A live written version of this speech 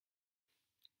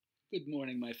Good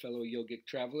morning, my fellow yogic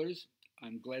travelers.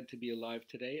 I'm glad to be alive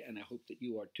today, and I hope that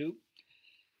you are too.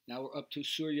 Now we're up to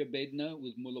Surya Bedna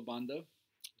with Mula Bandha.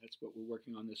 That's what we're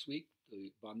working on this week,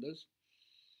 the bandhas.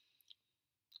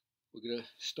 We're going to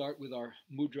start with our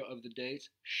mudra of the day,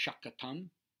 Shakatam,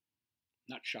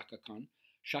 not Shaka Khan.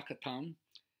 Shakatam.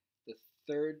 The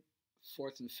third,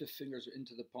 fourth, and fifth fingers are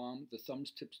into the palm. The thumb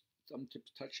tips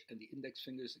touch, and the index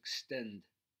fingers extend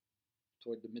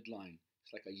toward the midline.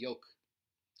 It's like a yoke.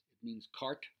 It means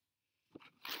cart.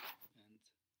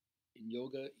 And in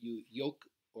yoga, you yoke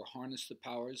or harness the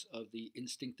powers of the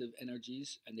instinctive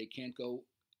energies, and they can't go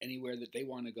anywhere that they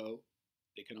want to go.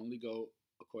 They can only go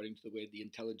according to the way the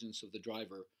intelligence of the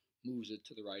driver moves it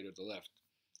to the right or the left.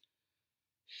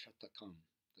 Shatakam,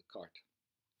 the cart.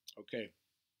 Okay,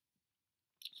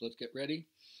 so let's get ready.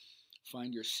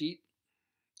 Find your seat,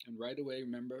 and right away,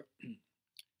 remember,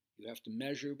 you have to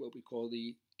measure what we call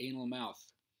the anal mouth.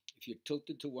 If you're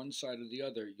tilted to one side or the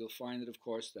other, you'll find that, of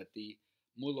course, that the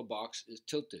mula box is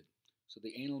tilted. So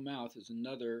the anal mouth is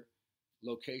another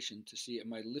location to see,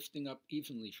 am I lifting up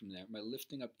evenly from there? Am I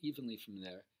lifting up evenly from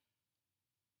there?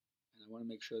 And I want to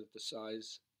make sure that the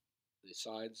sides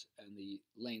and the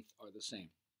length are the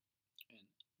same. And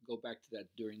go back to that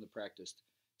during the practice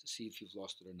to see if you've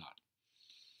lost it or not.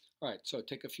 All right, so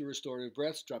take a few restorative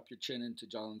breaths, drop your chin into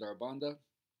Jalandhara Bandha,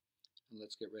 and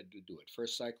let's get ready to do it.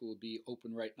 First cycle will be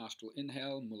open right nostril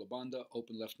inhale, Mula Bandha,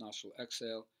 open left nostril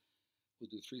exhale. We'll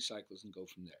do 3 cycles and go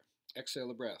from there. Exhale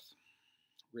the breath.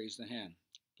 Raise the hand.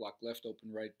 Block left,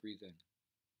 open right, breathe in.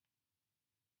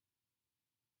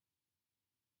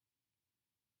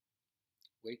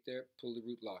 Wait there, pull the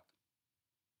root lock.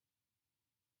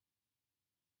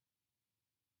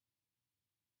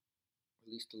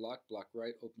 Release the lock, block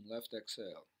right, open left,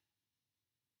 exhale.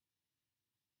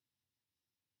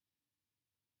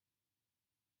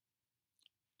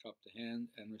 Drop the hand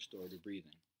and restore the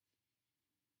breathing.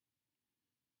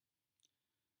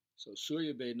 So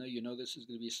Surya Bedna, you know this is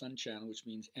going to be sun channel, which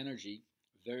means energy.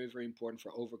 Very, very important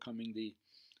for overcoming the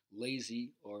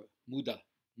lazy or muda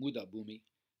bhumi,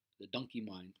 the donkey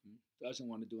mind. Doesn't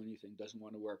want to do anything, doesn't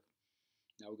want to work.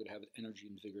 Now we're going to have energy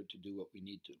and vigor to do what we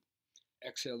need to.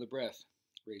 Exhale the breath.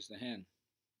 Raise the hand.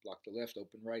 Block the left,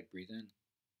 open right, breathe in.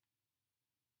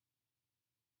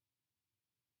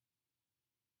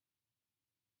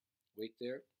 Wait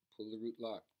there, pull the root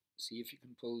lock. See if you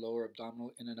can pull lower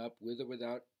abdominal in and up with or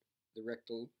without the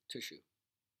rectal tissue.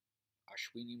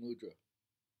 Ashwini Mudra.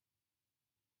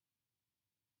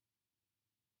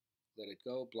 Let it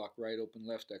go, block right, open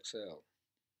left, exhale.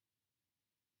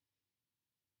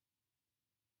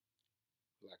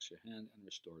 Relax your hand and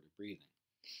restore to breathing.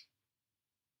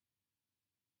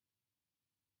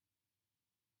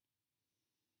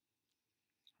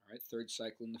 All right, third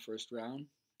cycle in the first round.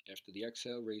 After the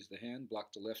exhale, raise the hand, block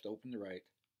the left, open the right.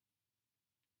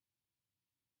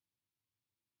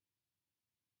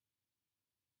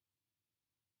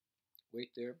 Wait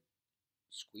there,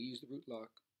 squeeze the root lock.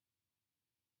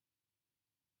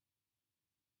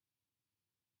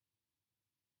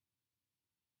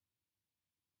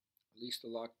 Release the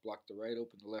lock, block the right,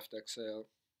 open the left, exhale.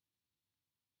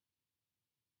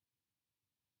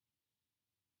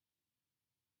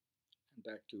 And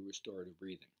back to restorative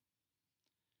breathing.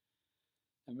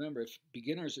 And remember, if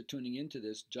beginners are tuning into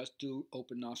this, just do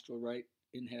open nostril right,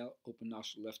 inhale, open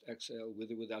nostril left, exhale,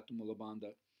 with or without the Mula Bandha.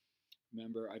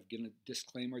 Remember, I've given a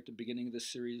disclaimer at the beginning of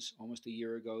this series almost a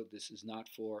year ago. This is not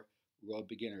for raw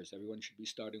beginners. Everyone should be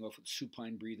starting off with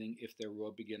supine breathing if they're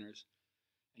raw beginners,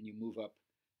 and you move up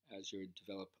as you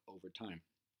develop over time.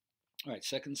 All right,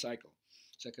 second cycle,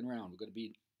 second round. We're going to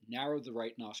be narrow the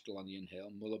right nostril on the inhale,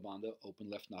 Mula Bandha, open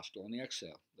left nostril on the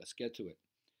exhale. Let's get to it.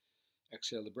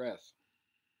 Exhale the breath.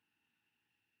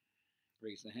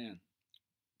 Raise the hand.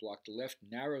 Block the left,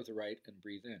 narrow the right, and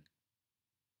breathe in.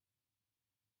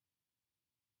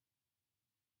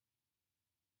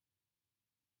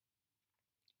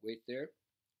 Wait there,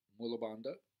 Mula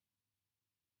Bandha.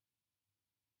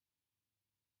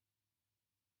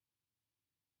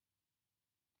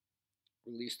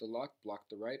 Release the lock, block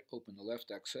the right, open the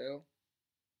left, exhale.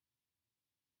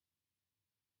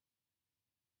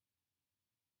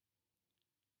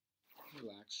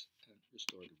 Relax and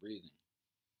restore to breathing.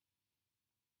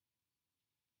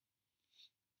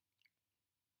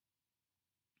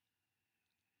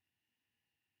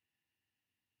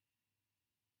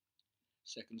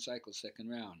 Second cycle, second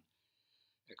round.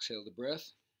 Exhale the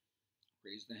breath,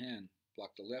 raise the hand,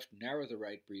 block the left, narrow the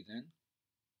right, breathe in.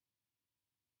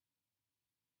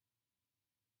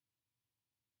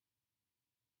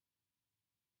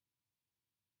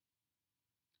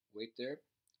 Wait there,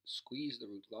 squeeze the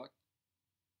root lock.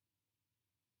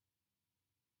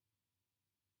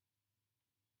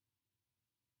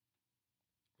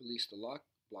 Release the lock,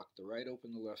 block the right,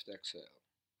 open the left, exhale.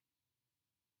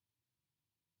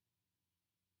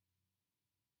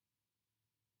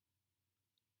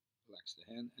 Relax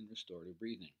the hand and restore to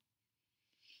breathing.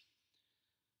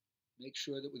 Make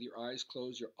sure that with your eyes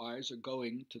closed, your eyes are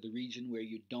going to the region where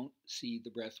you don't see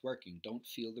the breath working, don't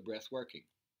feel the breath working.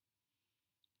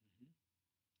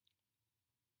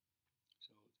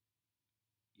 So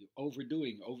you're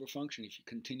overdoing, overfunctioning if you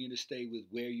continue to stay with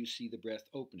where you see the breath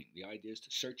opening. The idea is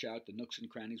to search out the nooks and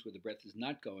crannies where the breath is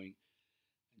not going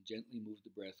and gently move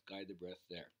the breath, guide the breath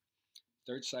there.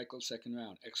 Third cycle, second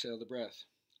round. Exhale the breath.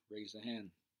 Raise the hand.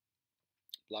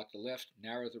 Block the left,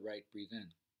 narrow the right, breathe in.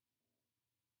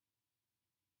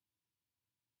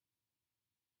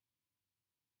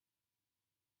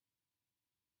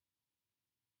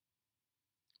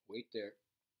 Wait there.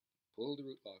 Pull the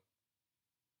root lock.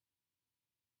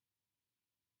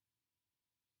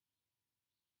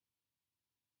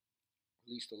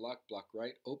 Release the lock, block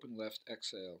right, open left,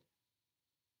 exhale.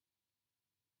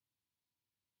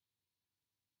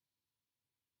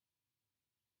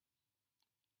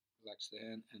 Relax the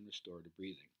hand and restore to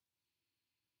breathing.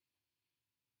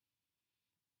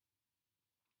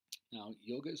 Now,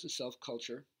 yoga is a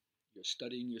self-culture. You're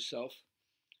studying yourself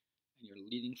and you're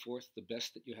leading forth the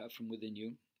best that you have from within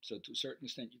you. So to a certain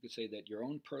extent, you could say that your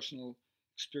own personal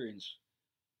experience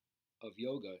of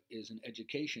yoga is an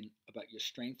education about your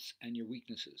strengths and your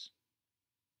weaknesses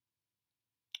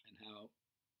and how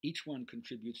each one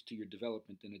contributes to your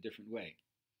development in a different way.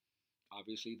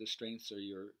 Obviously, the strengths are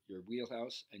your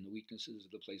wheelhouse, and the weaknesses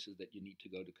are the places that you need to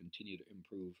go to continue to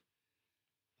improve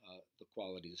the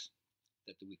qualities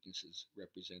that the weaknesses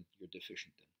represent you're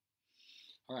deficient in.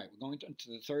 All right, we're going into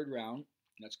the third round.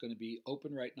 That's going to be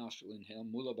open right nostril inhale,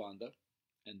 mula bandha,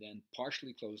 and then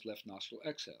partially closed left nostril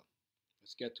exhale.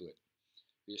 Let's get to it.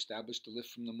 Reestablish the lift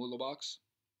from the mula box.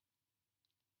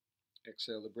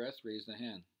 Exhale the breath, raise the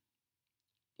hand.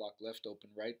 Block left, open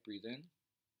right, breathe in.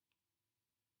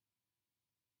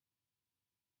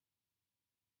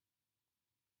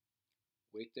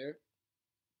 Wait there.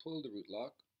 Pull the root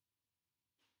lock.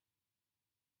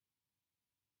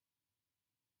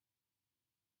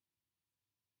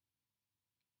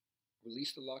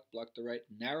 Release the lock, block the right,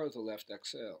 narrow the left,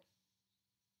 exhale.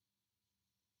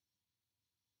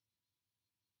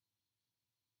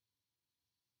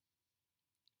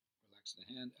 Relax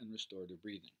the hand and restore to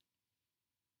breathing.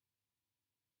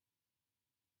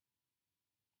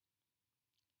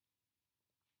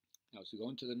 Now, as we go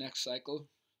into the next cycle,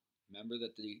 remember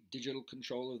that the digital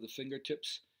control of the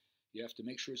fingertips, you have to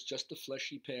make sure it's just the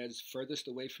fleshy pads furthest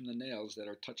away from the nails that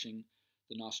are touching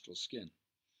the nostril skin.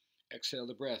 Exhale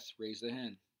the breath, raise the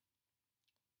hand.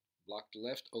 Block the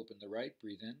left, open the right,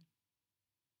 breathe in.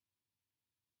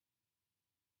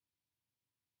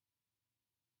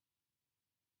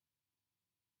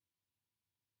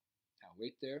 Now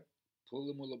wait there, pull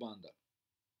the mula bandha.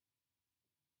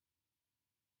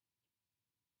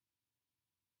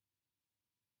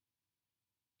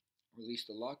 Release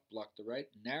the lock, block the right,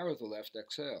 narrow the left,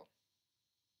 exhale.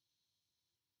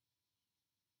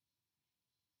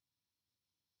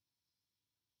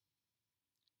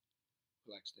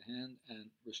 Relax the hand and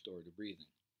restore to breathing.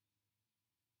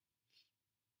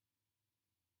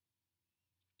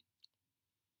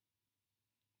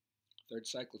 Third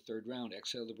cycle, third round.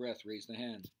 Exhale the breath, raise the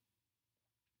hand.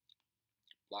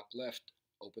 Block left,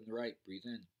 open the right, breathe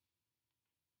in.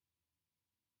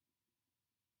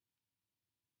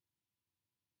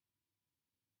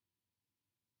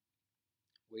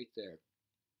 Wait there.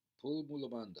 Pull mula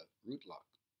bandha, root lock.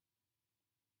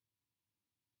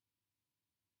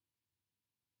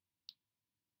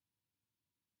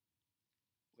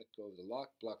 Let go of the lock,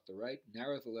 block the right,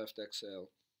 narrow the left, exhale.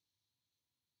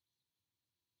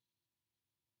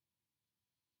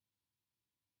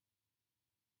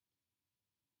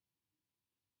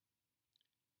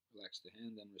 Relax the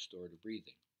hand and restore to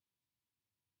breathing.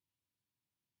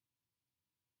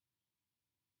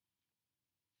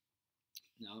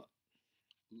 Now,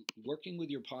 working with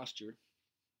your posture,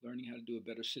 learning how to do a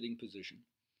better sitting position,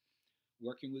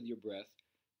 working with your breath,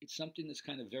 it's something that's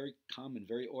kind of very common,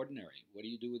 very ordinary. What do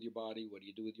you do with your body? What do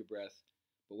you do with your breath?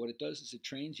 But what it does is it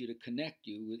trains you to connect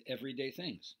you with everyday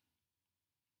things.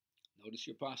 Notice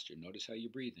your posture. Notice how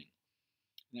you're breathing.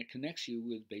 And that connects you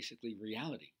with basically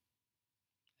reality.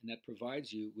 And that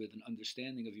provides you with an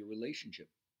understanding of your relationship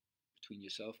between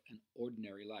yourself and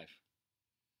ordinary life,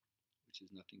 which is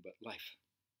nothing but life.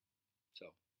 So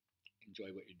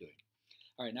enjoy what you're doing.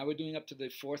 All right, now we're doing up to the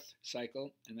fourth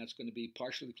cycle, and that's going to be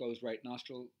partially closed right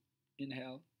nostril,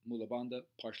 inhale, mula bandha,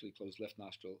 partially closed left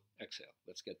nostril, exhale.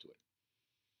 Let's get to it.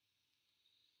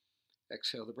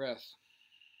 Exhale the breath.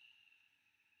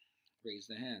 Raise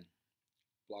the hand.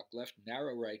 Block left,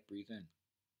 narrow right, breathe in.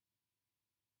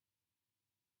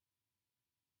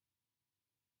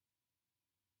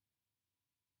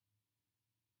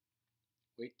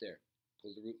 Wait there.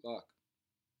 Pull the root lock.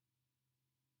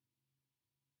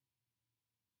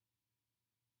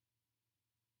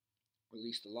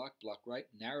 Release the lock, block right,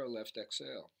 narrow left,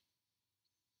 exhale.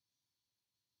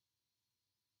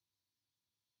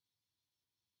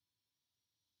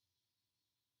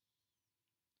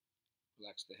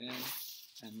 Relax the hand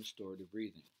and restore to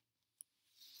breathing.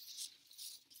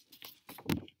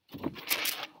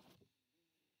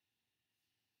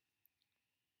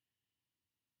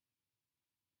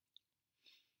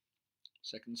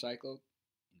 Second cycle,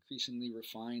 increasingly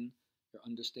refine your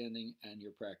understanding and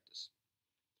your practice.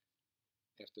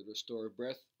 After the restore of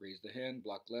breath, raise the hand,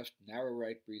 block left, narrow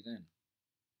right, breathe in.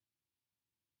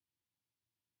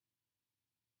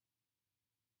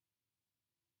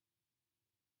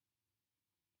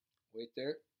 Wait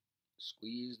there,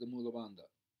 squeeze the mula bandha.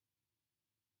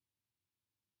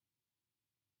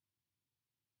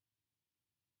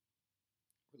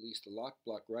 Release the lock,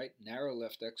 block right, narrow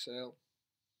left, exhale.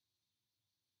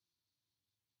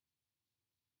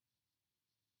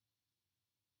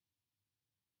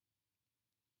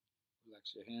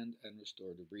 Relax your hand and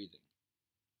restore to breathing.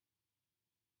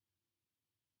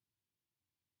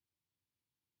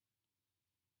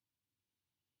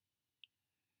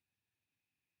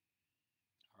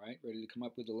 All right, ready to come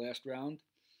up with the last round?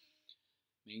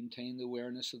 Maintain the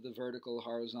awareness of the vertical,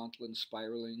 horizontal, and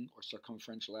spiraling or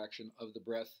circumferential action of the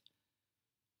breath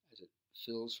as it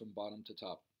fills from bottom to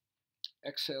top.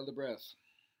 Exhale the breath.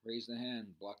 Raise the hand.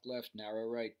 Block left, narrow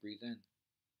right. Breathe in.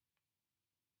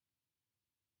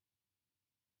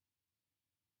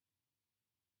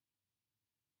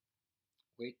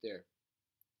 Wait there.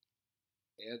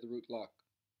 Add the root lock.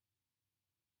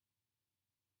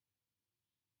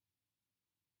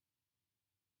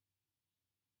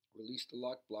 Release the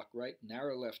lock, block right,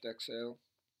 narrow left, exhale.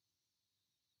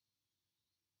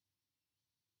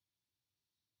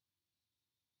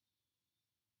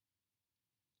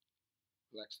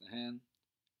 Relax the hand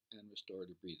and restore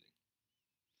to breathing.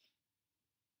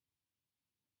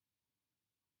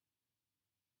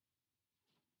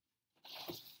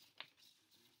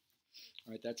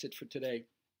 All right, that's it for today.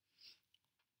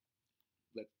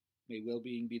 May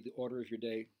well-being be the order of your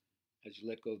day as you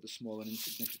let go of the small and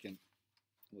insignificant.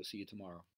 We'll see you tomorrow.